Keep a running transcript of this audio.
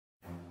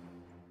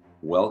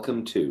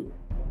Welcome to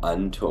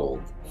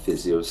Untold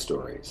Physio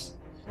Stories,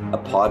 a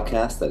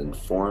podcast that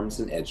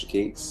informs and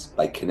educates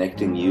by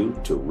connecting you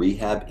to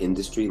rehab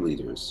industry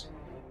leaders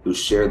who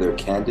share their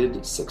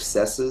candid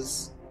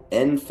successes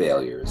and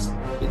failures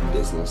in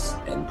business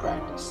and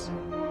practice.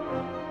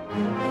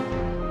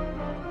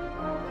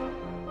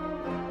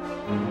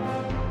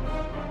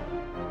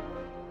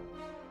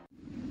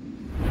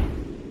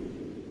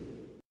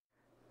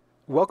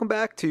 Welcome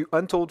back to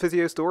Untold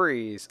Physio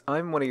Stories.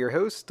 I'm one of your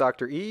hosts,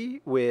 Dr.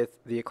 E,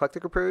 with the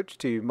eclectic approach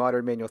to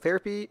modern manual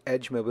therapy,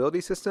 edge mobility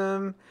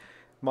system,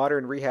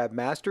 modern rehab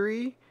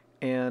mastery,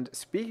 and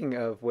speaking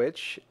of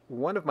which,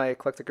 one of my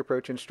eclectic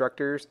approach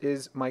instructors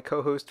is my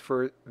co-host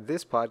for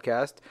this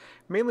podcast,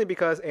 mainly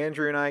because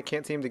Andrew and I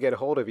can't seem to get a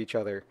hold of each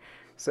other.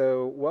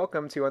 So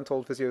welcome to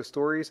Untold Physio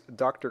Stories,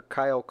 Dr.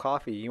 Kyle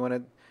Coffey. You want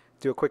to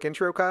do a quick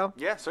intro, Kyle?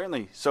 Yeah,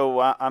 certainly. So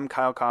I'm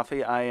Kyle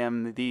Coffey. I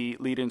am the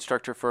lead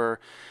instructor for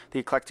the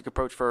eclectic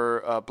approach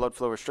for blood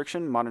flow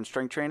restriction, modern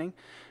strength training,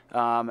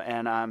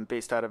 and I'm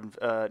based out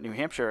of New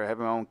Hampshire. I have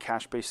my own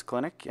cash-based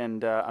clinic,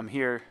 and I'm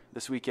here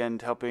this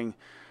weekend helping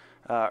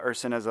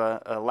Erson as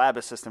a lab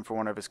assistant for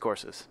one of his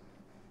courses.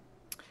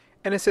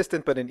 An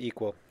assistant, but an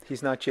equal.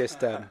 He's not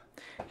just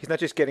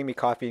getting me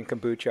coffee and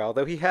kombucha,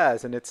 although he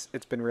has, and it's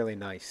been really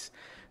nice.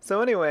 So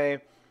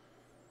anyway.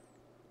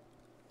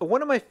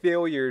 One of my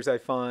failures, I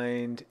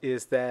find,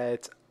 is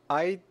that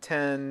I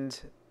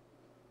tend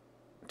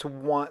to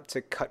want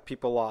to cut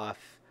people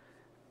off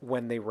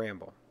when they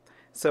ramble.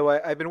 So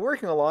I've been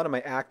working a lot on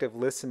my active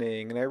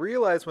listening, and I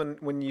realize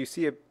when you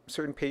see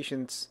certain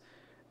patients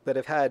that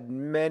have had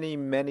many,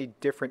 many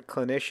different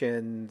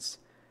clinicians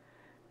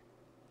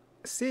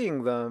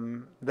seeing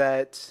them,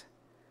 that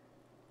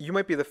you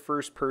might be the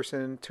first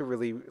person to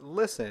really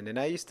listen. And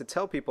I used to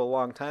tell people a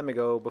long time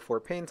ago, before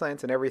pain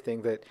science and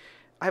everything, that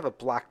I have a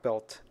black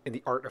belt in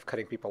the art of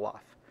cutting people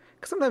off.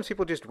 Because sometimes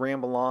people just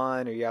ramble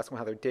on, or you ask them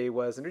how their day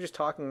was, and they're just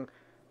talking.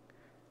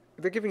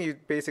 They're giving you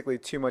basically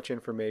too much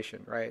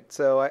information, right?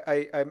 So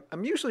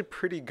I'm usually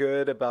pretty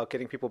good about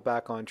getting people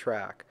back on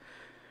track.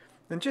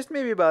 And just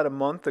maybe about a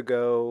month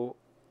ago,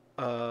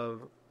 a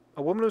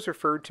woman was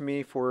referred to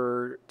me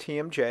for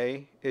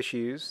TMJ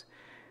issues,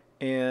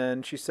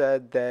 and she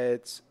said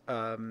that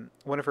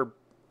one of her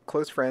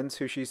close friends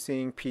who she's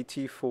seeing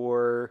PT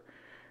for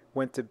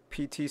went to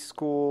PT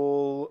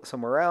school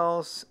somewhere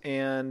else,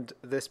 and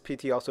this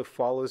PT also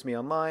follows me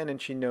online,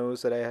 and she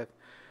knows that I have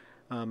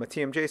a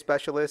TMJ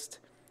specialist.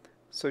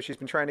 So she's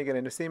been trying to get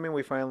in to see me.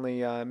 We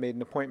finally made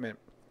an appointment.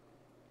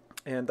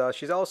 And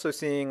she's also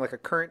seeing like a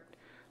current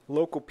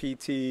local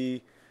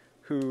PT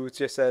who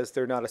just says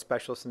they're not a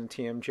specialist in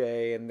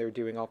TMJ, and they're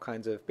doing all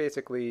kinds of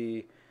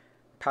basically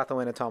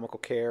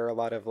pathoanatomical care, a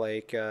lot of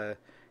like,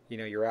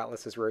 your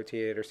atlas is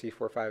rotated or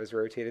C4-5 is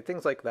rotated,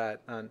 things like that.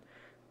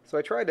 So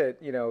I tried to,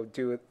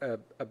 do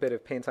a bit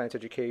of pain science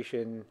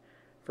education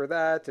for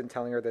that, and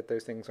telling her that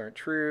those things aren't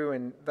true,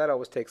 and that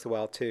always takes a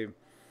while too.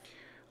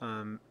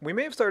 We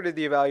may have started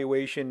the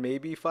evaluation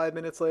maybe 5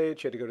 minutes late.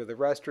 She had to go to the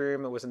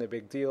restroom. It wasn't a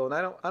big deal, and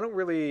I don't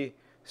really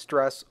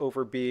stress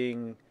over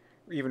being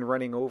even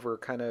running over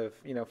kind of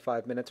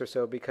 5 minutes or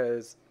so,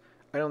 because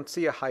I don't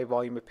see a high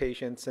volume of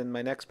patients, and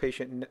my next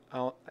patient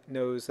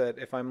knows that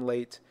if I'm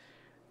late,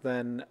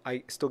 then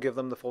I still give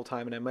them the full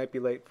time, and I might be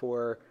late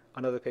for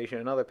another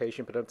patient,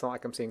 but it's not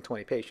like I'm seeing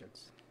 20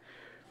 patients.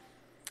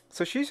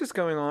 So she's just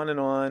going on and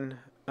on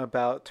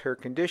about her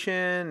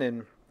condition,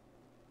 and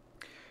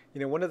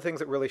one of the things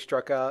that really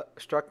struck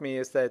me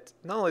is that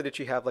not only did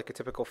she have like a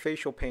typical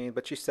facial pain,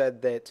 but she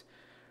said that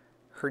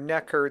her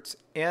neck hurts,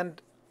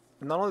 and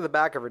not only the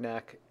back of her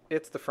neck,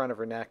 it's the front of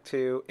her neck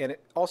too, and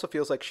it also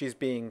feels like she's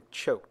being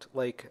choked,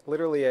 like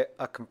literally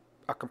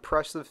a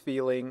compressive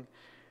feeling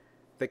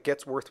that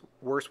gets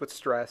worse with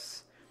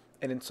stress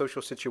and in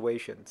social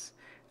situations.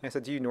 And I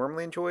said, do you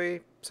normally enjoy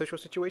social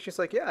situations?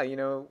 Like,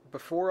 yeah,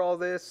 before all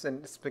this,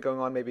 and it's been going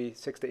on maybe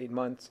 6 to 8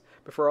 months,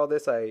 before all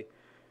this, I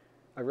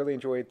really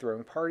enjoyed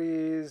throwing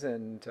parties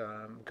and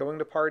going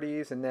to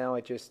parties, and now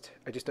I just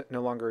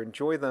no longer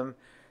enjoy them.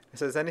 I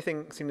said, does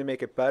anything seem to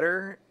make it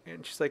better?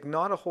 And she's like,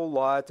 not a whole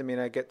lot. I mean,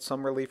 I get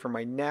some relief from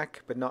my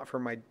neck, but not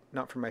from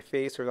my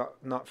face, or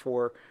not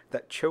for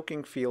that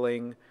choking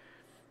feeling.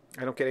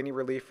 I don't get any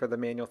relief for the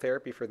manual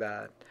therapy for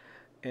that.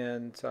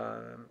 And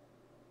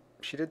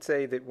she did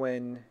say that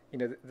when,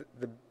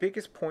 the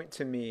biggest point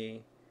to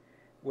me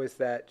was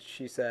that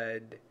she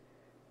said,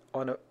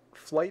 on a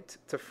flight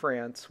to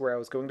France where I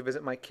was going to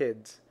visit my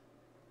kids,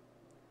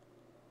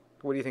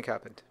 what do you think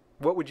happened?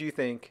 What would you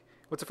think?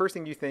 What's the first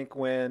thing you think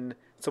when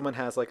someone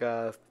has like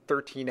a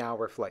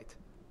 13-hour flight?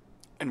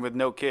 And with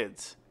no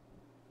kids.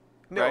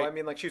 No, right? I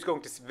mean, like, she was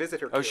going to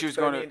visit her kids. Oh, she was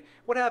going to...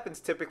 what happens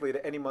typically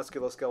to any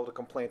musculoskeletal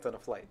complaint on a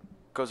flight?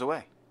 Goes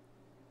away.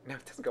 No,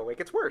 it doesn't go away. It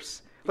gets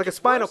worse. Like a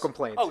spinal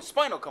complaint. Oh,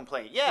 spinal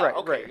complaint. Yeah, right,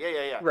 okay. Right.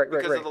 Yeah. Right,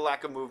 because of the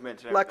lack of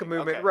movement. And lack of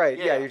movement, okay. right.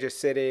 Yeah, you're just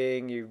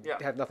sitting. You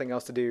have nothing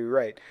else to do,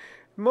 right.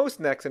 Most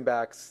necks and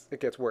backs, it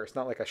gets worse.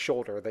 Not like a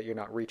shoulder that you're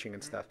not reaching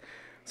and stuff.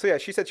 So yeah,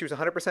 she said she was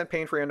 100%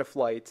 pain-free on the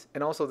flight.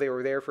 And also they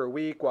were there for a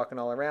week, walking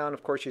all around.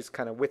 Of course, she's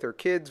kind of with her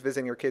kids,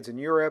 visiting her kids in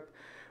Europe.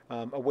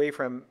 away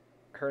from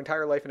her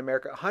entire life in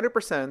America,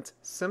 100%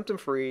 symptom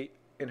free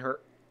in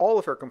all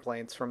of her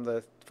complaints, from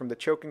the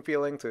choking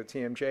feeling to the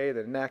TMJ,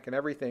 the neck, and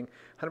everything.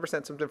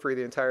 100% symptom free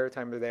the entire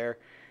time they're there.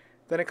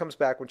 Then it comes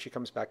back when she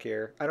comes back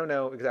here. I don't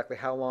know exactly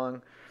how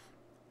long.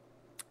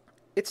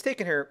 It's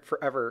taken her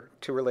forever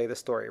to relay this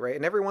story, right?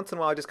 And every once in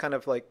a while, I just kind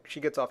of like, she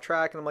gets off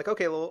track, and I'm like,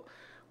 okay, well,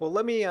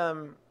 let me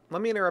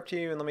interrupt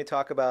you and let me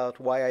talk about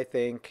why I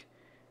think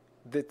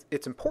that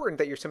it's important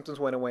that your symptoms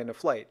went away in a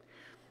flight.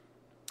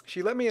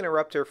 She let me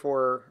interrupt her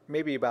for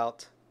maybe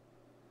about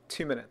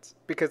 2 minutes,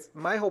 because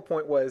my whole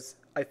point was,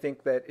 I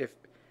think that if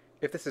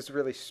this is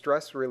really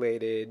stress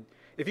related,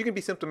 if you can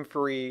be symptom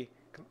free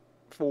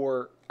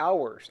for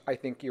hours, I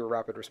think you're a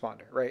rapid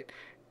responder, right?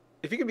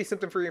 If you can be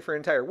symptom free for an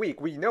entire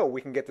week, we know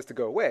we can get this to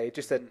go away.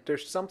 Just that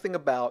there's something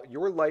about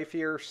your life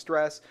here,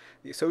 stress,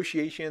 the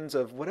associations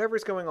of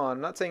whatever's going on.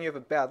 I'm not saying you have a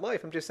bad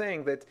life. I'm just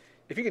saying that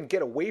if you can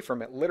get away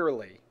from it,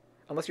 literally,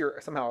 unless you're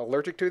somehow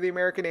allergic to the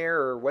American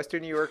air or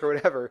Western New York or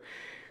whatever,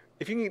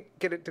 if you can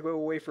get it to go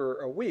away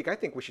for a week, I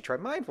think we should try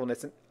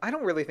mindfulness. And I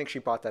don't really think she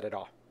bought that at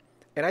all.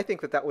 And I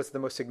think that was the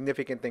most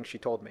significant thing she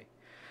told me.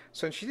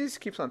 So she just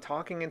keeps on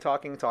talking and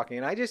talking and talking.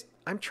 And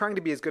I'm trying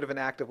to be as good of an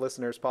active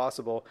listener as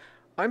possible.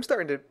 I'm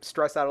starting to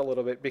stress out a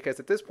little bit, because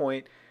at this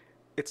point,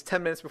 it's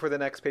 10 minutes before the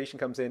next patient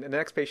comes in, and the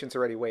next patient's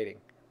already waiting.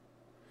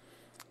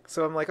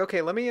 So I'm like,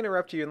 okay, let me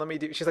interrupt you and let me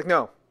do. She's like,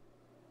 no.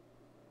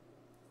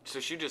 So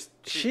she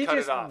cut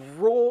it off.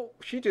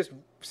 She just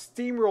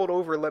steamrolled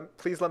over.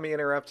 Please let me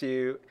interrupt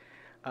you,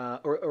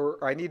 or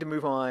I need to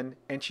move on.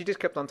 And she just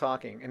kept on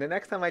talking. And the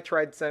next time I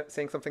tried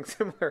saying something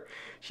similar,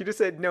 she just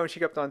said no, and she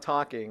kept on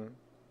talking.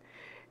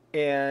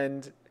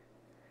 And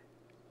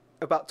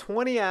about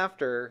 20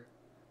 after,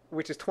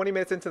 which is 20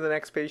 minutes into the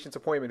next patient's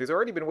appointment, who's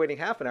already been waiting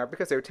half an hour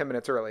because they were 10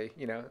 minutes early.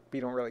 You know, we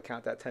don't really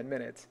count that 10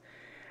 minutes.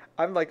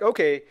 I'm like,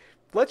 okay,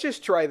 let's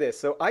just try this.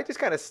 So I just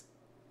kind of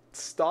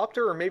stopped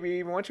her, or maybe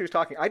even when she was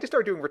talking, I just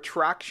started doing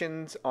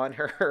retractions on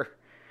her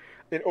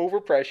in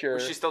overpressure.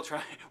 Was she still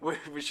trying? Was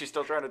she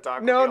still trying to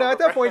talk? No. At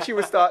that point, she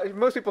was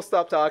most people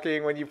stop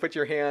talking when you put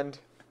your hand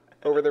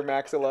over their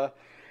maxilla.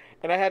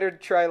 And I had her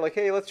try, like,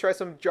 hey, let's try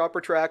some jaw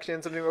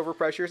retractions, some new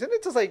overpressures. And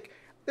it's just like,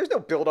 there's no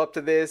build up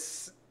to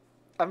this.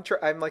 I'm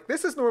like,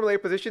 this is normally a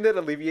position that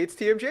alleviates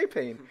TMJ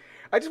pain.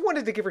 I just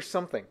wanted to give her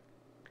something,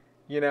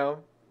 you know?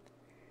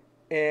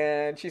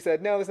 And she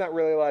said, no, there's not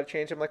really a lot of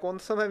change. I'm like, well,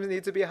 sometimes it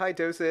needs to be a high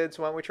dosage.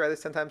 Why don't we try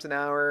this 10 times an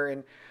hour?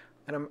 And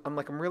I'm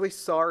like, I'm really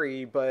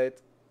sorry, but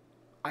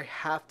I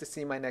have to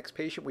see my next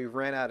patient. We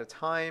ran out of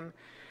time.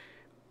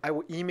 I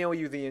will email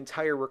you the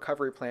entire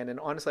recovery plan.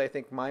 And honestly, I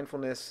think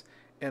mindfulness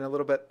and a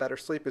little bit better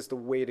sleep is the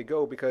way to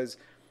go, because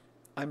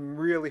I'm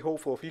really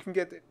hopeful if you can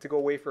get it to go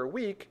away for a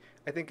week.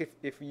 I think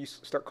if you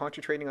start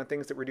concentrating on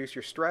things that reduce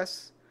your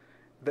stress,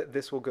 that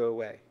this will go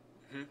away.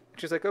 Mm-hmm.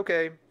 She's like,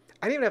 okay.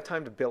 I didn't even have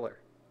time to bill her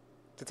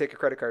to take a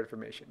credit card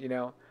information, you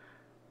know?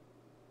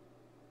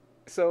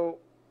 So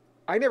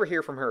I never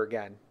hear from her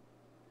again.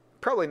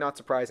 Probably not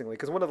surprisingly,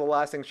 because one of the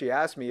last things she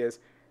asked me is,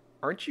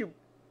 aren't you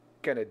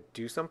going to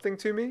do something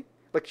to me?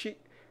 Like she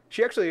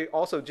actually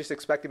also just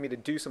expected me to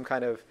do some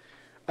kind of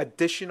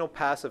additional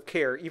passive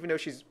care, even though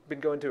she's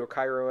been going to a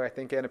chiro, I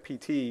think, and a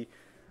PT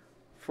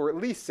for at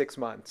least 6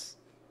 months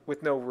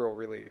with no real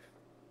relief.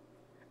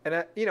 And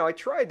I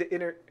tried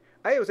to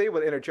I was able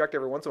to interject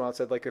every once in a while and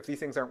said, like, if these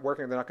things aren't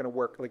working, they're not going to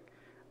work. Like,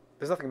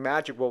 there's nothing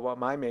magical about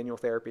my manual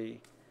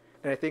therapy.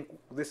 And I think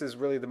this is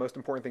really the most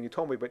important thing you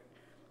told me, but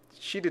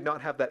she did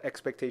not have that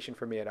expectation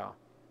for me at all.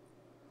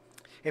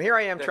 And here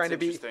I am trying to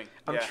be,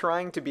 I'm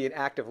trying to be an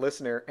active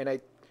listener, and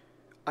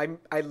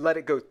I let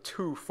it go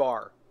too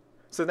far.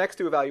 So the next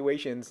two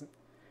evaluations,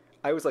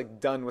 I was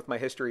like done with my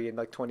history in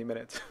like 20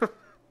 minutes.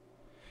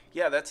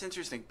 Yeah, that's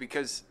interesting,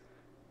 because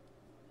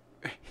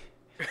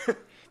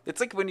it's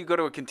like when you go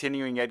to a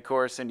continuing ed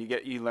course and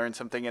you learn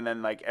something, and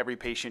then like every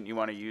patient you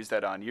want to use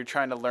that on. You're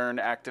trying to learn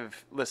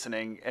active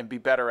listening and be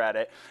better at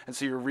it, and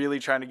so you're really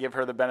trying to give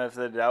her the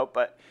benefit of the doubt.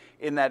 But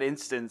in that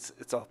instance,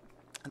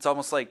 it's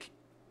almost like,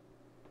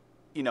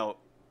 you know,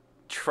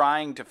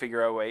 trying to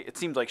figure out a way. It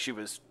seemed like she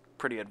was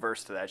pretty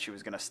adverse to that. She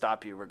was going to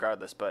stop you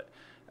regardless, but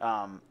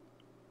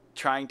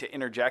trying to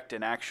interject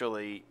and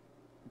actually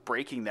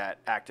breaking that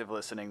active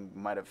listening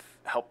might have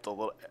helped a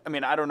little. I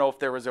mean, I don't know if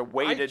there was a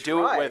way to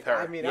do it with her.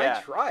 I mean, I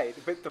tried,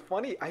 but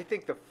I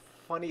think the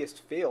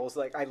funniest fails,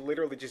 like, I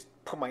literally just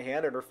put my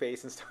hand on her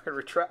face and started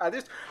retract.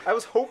 I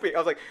was hoping, I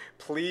was like,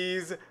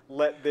 please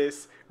let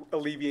this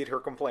alleviate her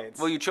complaints.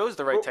 Well, you chose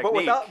the right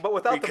technique,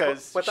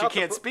 because she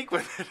can't speak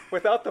with it.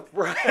 Without the,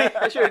 right,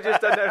 I should have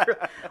just done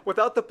that.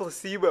 Without the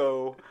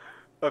placebo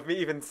of me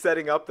even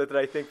setting up that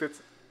I think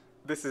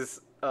this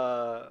is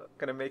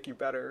gonna make you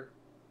better.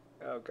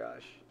 Oh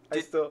gosh,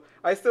 I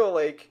still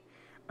like,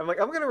 I'm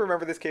gonna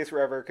remember this case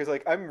forever, because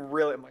like I'm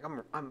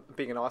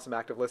being an awesome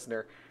active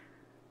listener,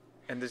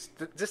 and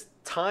just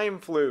time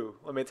flew.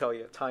 Let me tell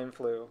you, time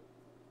flew.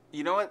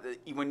 You know what?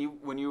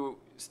 When you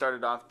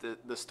started off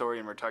the story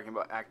and we're talking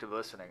about active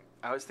listening,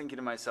 I was thinking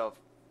to myself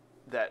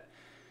that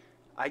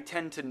I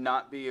tend to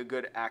not be a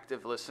good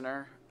active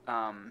listener.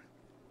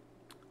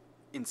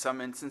 in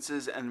some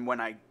instances, and when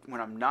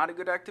I'm not a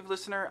good active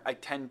listener, I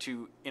tend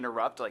to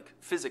interrupt, like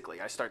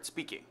physically. I start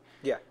speaking.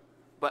 Yeah.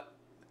 But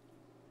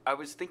I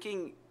was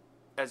thinking,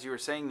 as you were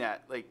saying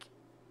that, like,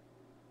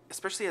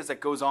 especially as that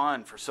goes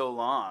on for so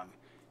long,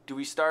 do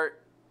we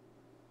start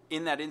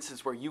in that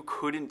instance where you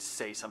couldn't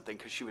say something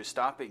because she was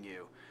stopping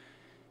you?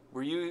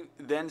 Were you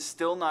then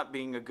still not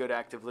being a good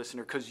active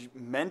listener because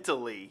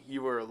mentally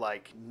you were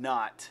like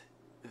not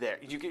there?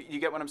 You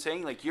get what I'm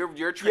saying? Like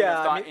your train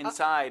of thought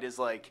inside is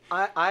like.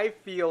 I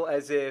feel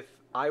as if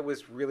I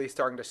was really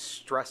starting to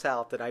stress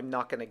out that I'm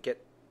not going to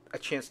get a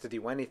chance to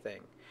do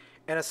anything,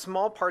 and a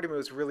small part of me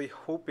was really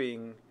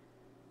hoping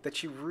that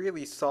she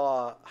really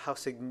saw how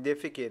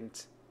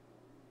significant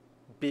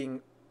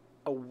being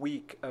a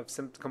week of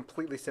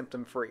completely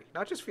symptom-free,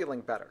 not just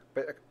feeling better,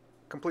 but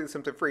completely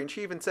symptom-free. And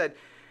she even said,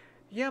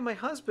 yeah, my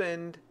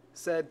husband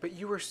said, but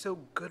you were so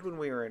good when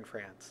we were in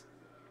France.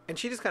 And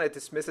she just kind of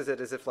dismisses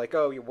it as if like,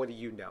 oh, what do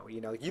you know? You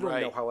know, like, you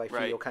don't know how I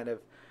feel, kind of.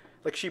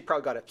 Like she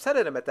probably got upset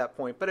at him at that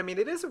point. But I mean,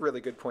 it is a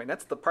really good point.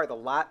 That's the part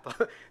of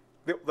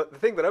the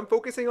thing that I'm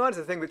focusing on is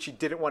the thing that she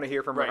didn't want to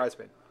hear from her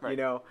husband, you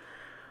know?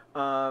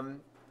 And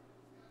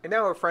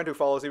now her friend who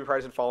follows me probably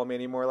doesn't follow me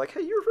anymore. Like,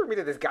 hey, you referred me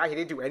to this guy. He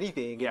didn't do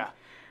anything. Yeah.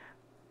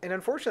 And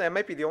unfortunately, I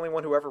might be the only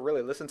one who ever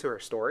really listened to her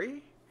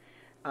story.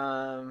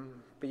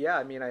 But yeah,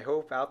 I mean, I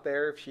hope out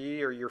there, if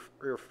she or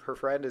her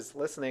friend is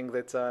listening,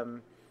 that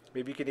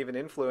maybe you can even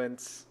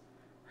influence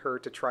her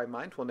to try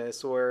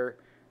mindfulness, or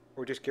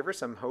just give her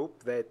some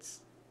hope that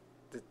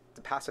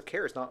the passive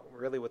care is not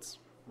really what's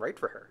right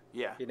for her.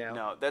 Yeah. You know?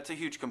 No, that's a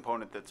huge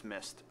component that's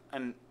missed.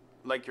 And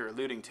like you're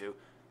alluding to,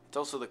 it's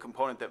also the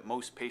component that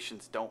most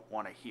patients don't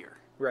want to hear.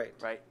 Right.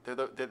 Right?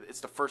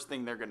 It's the first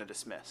thing they're going to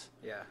dismiss.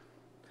 Yeah.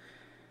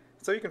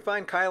 So you can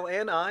find Kyle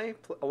and I,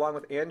 along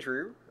with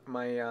Andrew,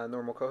 my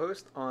normal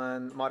co-host,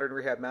 on Modern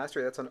Rehab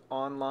Mastery. That's an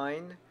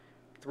online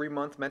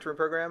 3-month mentoring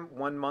program,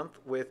 1 month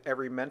with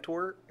every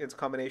mentor. It's a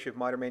combination of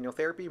modern manual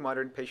therapy,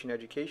 modern patient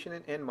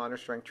education, and modern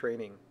strength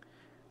training.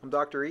 I'm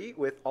Dr. E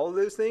with all of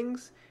those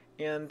things,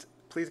 and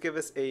please give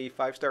us a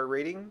 5-star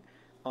rating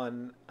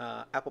on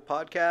Apple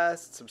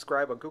Podcasts,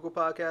 subscribe on Google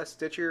Podcasts,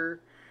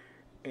 Stitcher,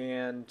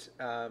 and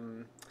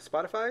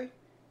Spotify.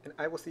 And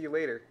I will see you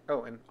later.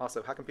 Oh, and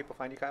also, how can people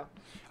find you, Kyle?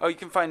 Oh, you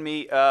can find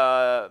me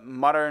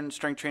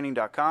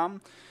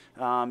modernstrengthtraining.com.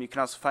 You can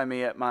also find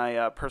me at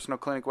my personal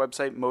clinic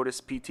website,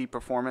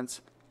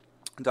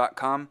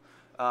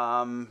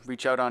 modusptperformance.com.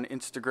 Reach out on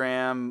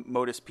Instagram,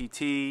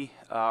 moduspt,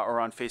 or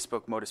on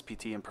Facebook,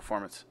 moduspt and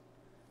performance.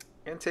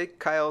 And take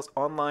Kyle's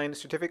online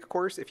certificate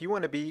course if you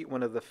want to be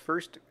one of the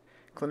first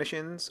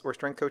clinicians or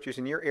strength coaches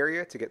in your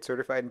area to get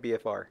certified in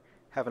BFR.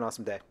 Have an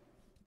awesome day.